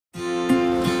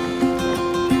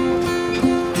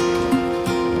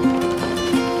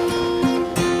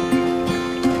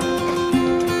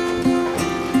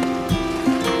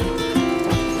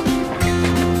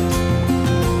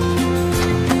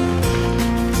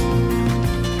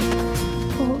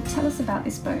about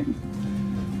this boat?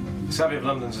 The Savvy of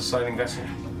London's a sailing vessel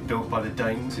built by the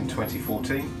Danes in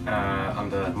 2014.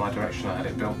 Under my direction I had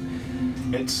it built.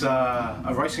 It's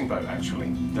a racing boat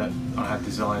actually that I had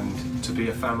designed to be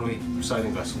a family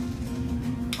sailing vessel.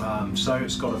 So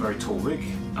it's got a very tall rig,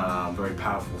 very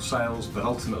powerful sails, but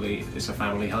ultimately it's a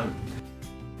family home.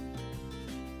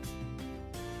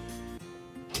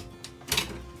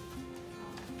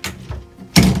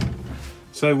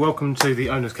 So welcome to the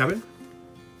owner's cabin.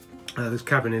 This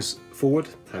cabin is forward,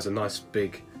 has a nice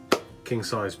big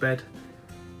king-size bed,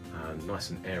 nice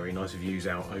and airy, nice views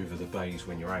out over the bays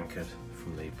when you're anchored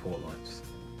from the port lights.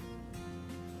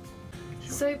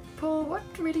 Sure. So Paul, what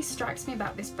really strikes me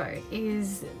about this boat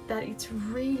is that it's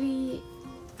really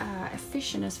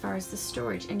efficient as far as the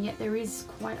storage, and yet there is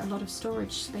quite a lot of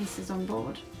storage spaces on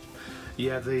board.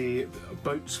 Yeah, the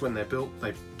boats when they're built,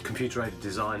 they're computer-aided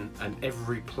design, and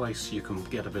every place you can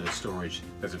get a bit of storage,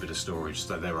 there's a bit of storage.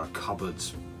 So there are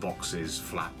cupboards, boxes,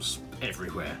 flaps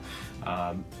everywhere,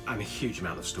 and a huge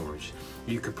amount of storage.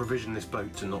 You could provision this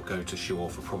boat to not go to shore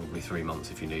for probably 3 months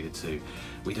if you needed to.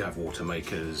 We do have water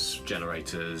makers,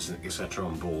 generators, etc.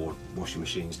 on board, washing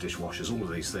machines, dishwashers, all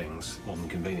of these things, modern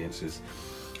conveniences,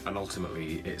 and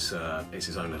ultimately it's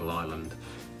its own little island.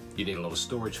 You need a lot of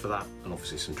storage for that, and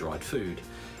obviously some dried food.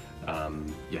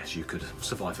 Yes, you could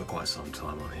survive for quite some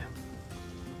time on here.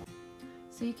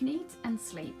 So you can eat and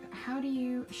sleep. How do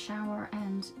you shower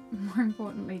and, more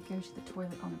importantly, go to the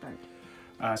toilet on a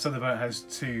boat? So the boat has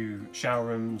 2 shower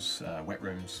rooms, wet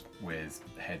rooms with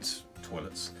heads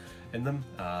toilets in them.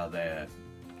 They're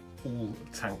all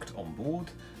tanked on board,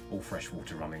 all fresh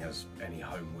water running as any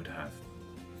home would have.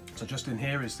 So just in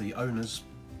here is the owner's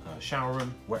shower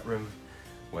room, wet room,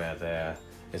 where there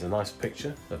is a nice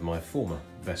picture of my former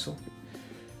vessel,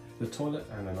 the toilet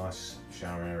and a nice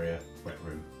shower area, wet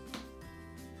room.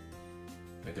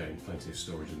 Again, plenty of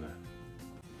storage in there.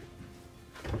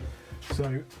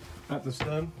 So at the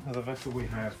stern of the vessel we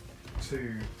have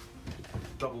 2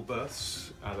 double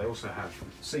berths. They also have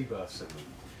sea berths in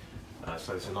them.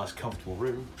 So it's a nice comfortable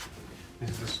room. This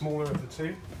is the smaller of the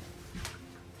 2.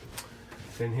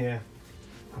 In here,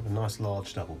 have a nice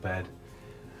large double bed.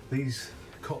 These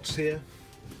cots here,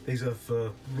 these are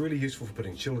really useful for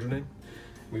putting children in.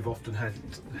 We've often had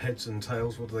heads and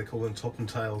tails, what do they call them, top and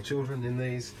tail children in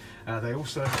these. They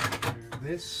also do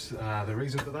this. The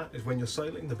reason for that is when you're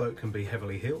sailing, the boat can be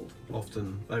heavily heeled,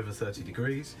 often over 30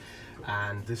 degrees,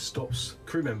 and this stops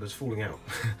crew members falling out,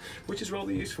 which is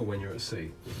rather useful when you're at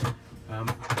sea.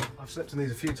 I've slept in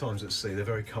these a few times at sea. They're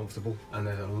very comfortable, and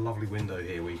there's a lovely window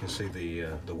here where you can see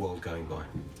the world going by.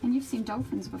 And you've seen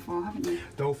dolphins before, haven't you?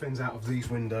 Dolphins out of these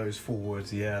windows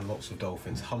forwards, yeah, lots of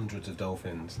dolphins, hundreds of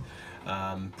dolphins.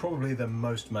 Probably the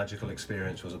most magical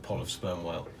experience was a pod of sperm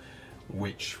whale,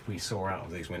 which we saw out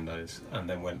of these windows and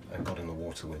then went and got in the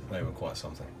water with. They were quite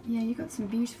something. Yeah, you got some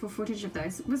beautiful footage of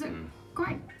those. Was it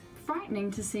quite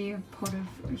frightening to see a pod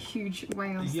of huge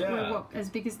whales that were, what, as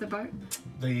big as the boat?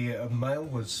 The male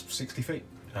was 60 feet.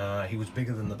 He was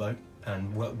bigger than the boat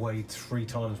and weighed 3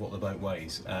 times what the boat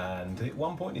weighs, and at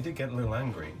one point he did get a little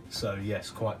angry, so yes,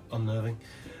 quite unnerving.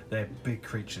 They're big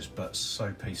creatures but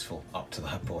so peaceful up to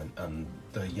that point, and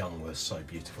the young were so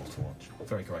beautiful to watch,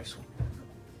 very graceful.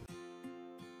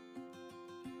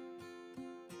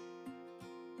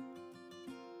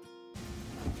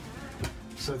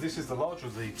 So this is the larger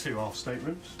of the 2 aft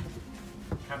staterooms,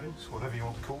 cabins, whatever you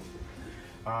want to call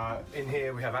them. In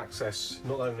here we have access,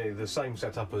 not only the same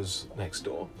setup as next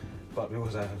door, but we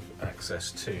also have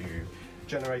access to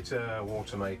generator,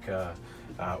 water maker,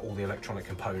 all the electronic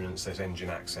components. There's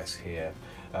engine access here.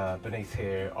 Beneath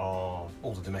here are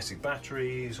all the domestic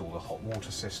batteries, all the hot water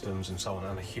systems and so on,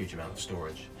 and a huge amount of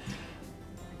storage.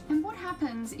 And what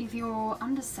happens if you're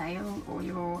under sail or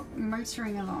you're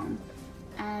motoring along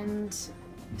and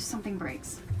something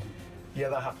breaks? Yeah,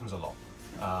 that happens a lot.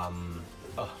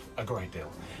 A great deal.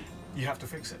 You have to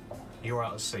fix it. You're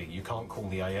out at sea. You can't call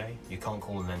the AA, you can't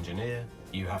call an engineer,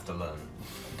 you have to learn.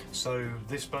 So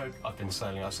this boat I've been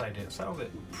sailing, I sailed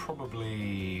it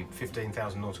probably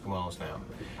 15,000 nautical miles now,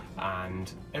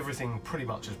 and everything pretty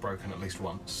much is broken at least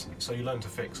once. So you learn to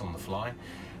fix on the fly.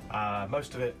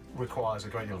 Most of it requires a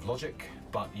great deal of logic,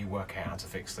 but you work out how to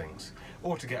fix things,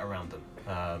 or to get around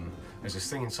them. There's this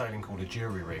thing in sailing called a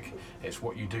jury rig. It's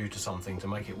what you do to something to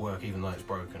make it work even though it's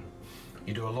broken.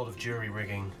 You do a lot of jury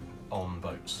rigging on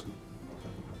boats.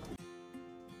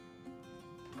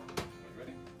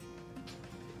 Ready?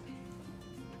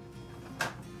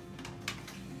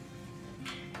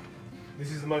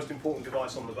 This is the most important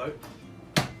device on the boat.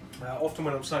 Often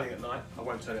when I'm sailing at night, I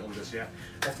won't turn it on just yet,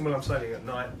 often when I'm sailing at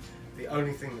night, the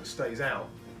only thing that stays out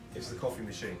is the coffee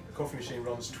machine. The coffee machine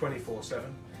runs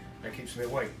 24/7 and keeps me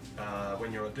awake.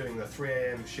 When you're doing the 3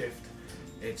 AM shift,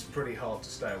 it's pretty hard to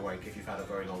stay awake if you've had a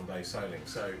very long day sailing.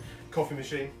 So coffee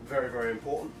machine, very, very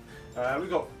important. We've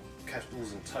got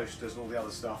kettles and toasters and all the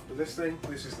other stuff, but this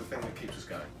is the thing that keeps us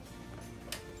going.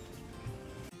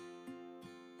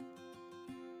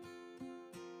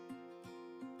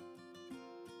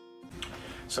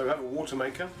 So we have a water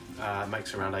maker,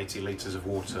 makes around 80 litres of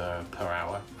water per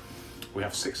hour. We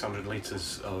have 600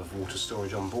 litres of water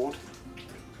storage on board.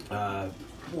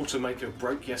 Water maker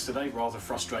broke yesterday, rather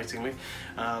frustratingly,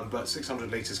 but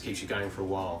 600 litres keeps you going for a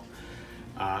while.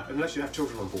 Unless you have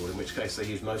children on board, in which case they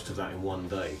use most of that in one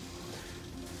day.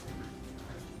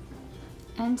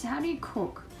 And how do you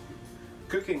cook?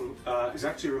 Cooking is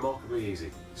actually remarkably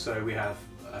easy. So we have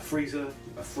a freezer,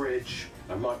 a fridge,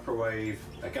 a microwave,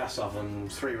 a gas oven,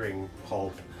 3-ring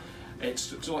hob.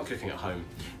 It's like cooking at home.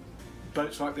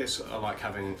 Boats like this are like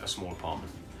having a small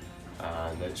apartment.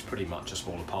 And it's pretty much a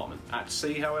small apartment. At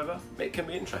sea, however, it can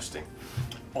be interesting.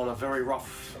 On a very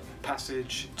rough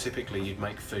passage, typically you'd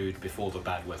make food before the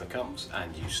bad weather comes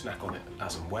and you snack on it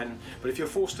as and when. But if you're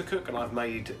forced to cook, and I've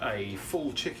made a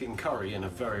full chicken curry in a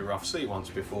very rough sea once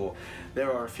before,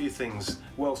 there are a few things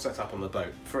well set up on the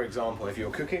boat. For example, if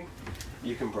you're cooking,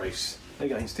 you can brace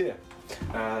against here.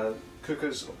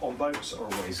 Cookers on boats are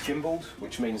always gimbaled,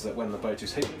 which means that when the boat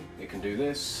is hitting, it can do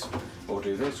this or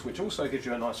do this, which also gives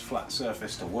you a nice flat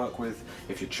surface to work with.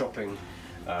 If you're chopping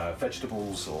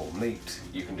vegetables or meat,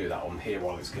 you can do that on here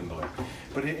while it's gimbaling.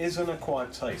 But it is an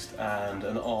acquired taste and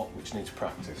an art which needs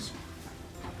practice.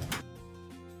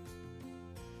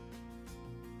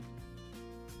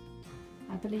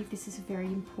 I believe this is a very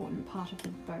important part of the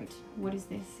boat. What is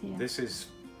this here? This is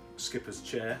skipper's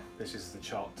chair. This is the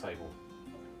chart table.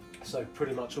 So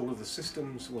pretty much all of the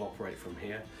systems will operate from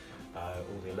here.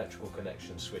 All the electrical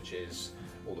connection switches,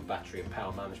 all the battery and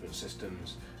power management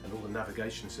systems, and all the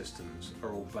navigation systems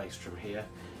are all based from here.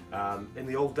 In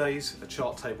the old days, a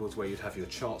chart table is where you'd have your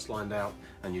charts lined out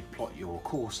and you'd plot your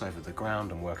course over the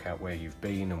ground and work out where you've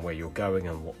been and where you're going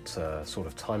and what sort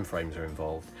of time frames are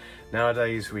involved.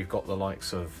 Nowadays we've got the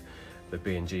likes of the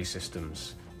B&G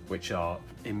systems, which are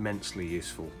immensely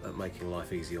useful at making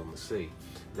life easy on the sea.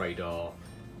 Radar,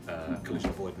 collision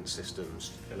avoidance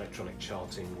systems, electronic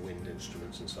charting, wind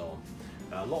instruments and so on.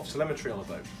 A lot of telemetry on a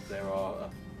boat. There are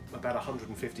about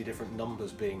 150 different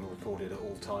numbers being recorded at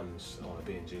all times on a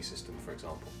B&G system, for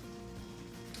example,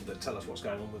 that tell us what's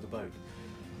going on with the boat.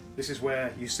 This is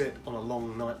where you sit on a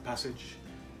long night passage.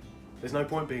 There's no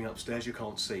point being upstairs, you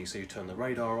can't see, so you turn the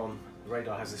radar on. The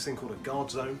radar has this thing called a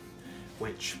guard zone,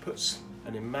 which puts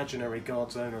an imaginary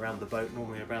guard zone around the boat,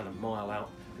 normally around a mile out,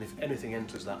 and if anything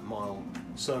enters that mile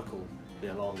circle,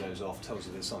 the alarm goes off, tells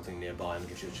you there's something nearby and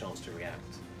gives you a chance to react.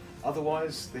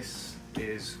 Otherwise, this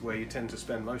is where you tend to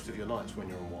spend most of your nights when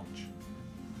you're on watch.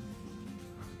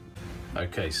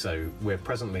 Okay, so we're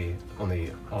presently on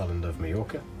the island of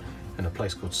Majorca in a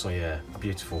place called Soller, a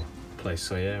beautiful place.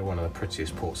 Soller, one of the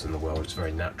prettiest ports in the world. It's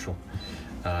very natural.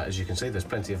 As you can see, there's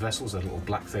plenty of vessels. The little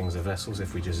black things are vessels.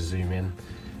 If we just zoom in,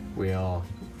 we are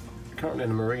currently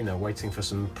in a marina waiting for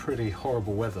some pretty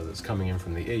horrible weather that's coming in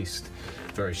from the east,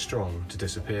 very strong, to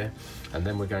disappear, and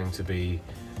then we're going to be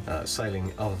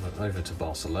sailing over to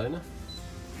Barcelona,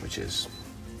 which is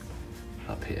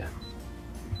up here.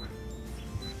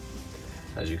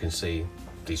 As you can see,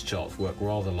 these charts work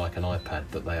rather like an iPad,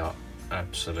 but they are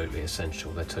absolutely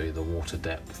essential. They tell you the water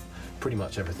depth, pretty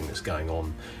much everything that's going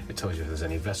on. It tells you if there's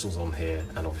any vessels on here,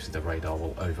 and obviously the radar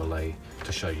will overlay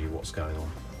to show you what's going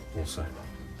on also.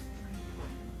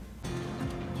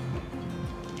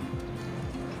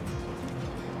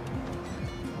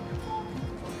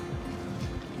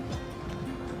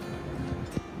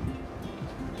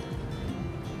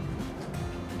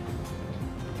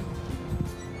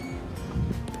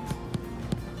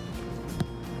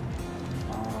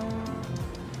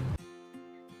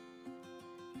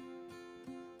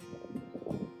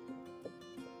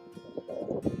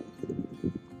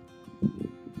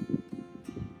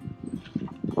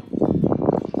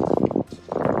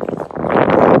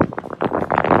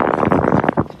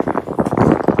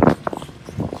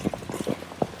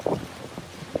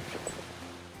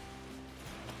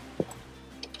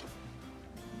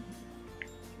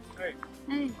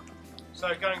 So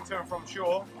going to and from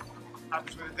shore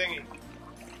happens with a dinghy.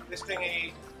 This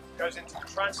dinghy goes into the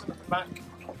transom at the back.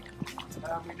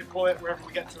 We deploy it wherever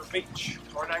we get to a beach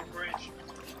or an anchorage,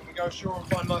 and we go ashore and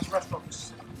find nice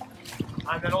restaurants.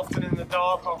 And then often in the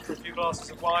dark, after a few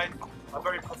glasses of wine, I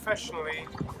very professionally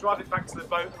drive it back to the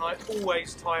boat, and I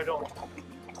always tie it on.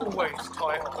 always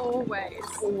tight. Always.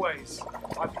 Always.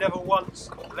 I've never once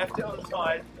left it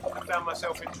untied and found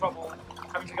myself in trouble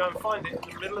having to go and find it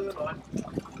in the middle of the night.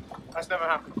 That's never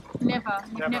happened. Never.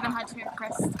 You've never had to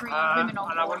impress 3 women on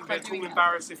board. And I wouldn't be at all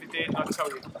embarrassed if it did, I'd tell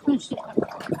you.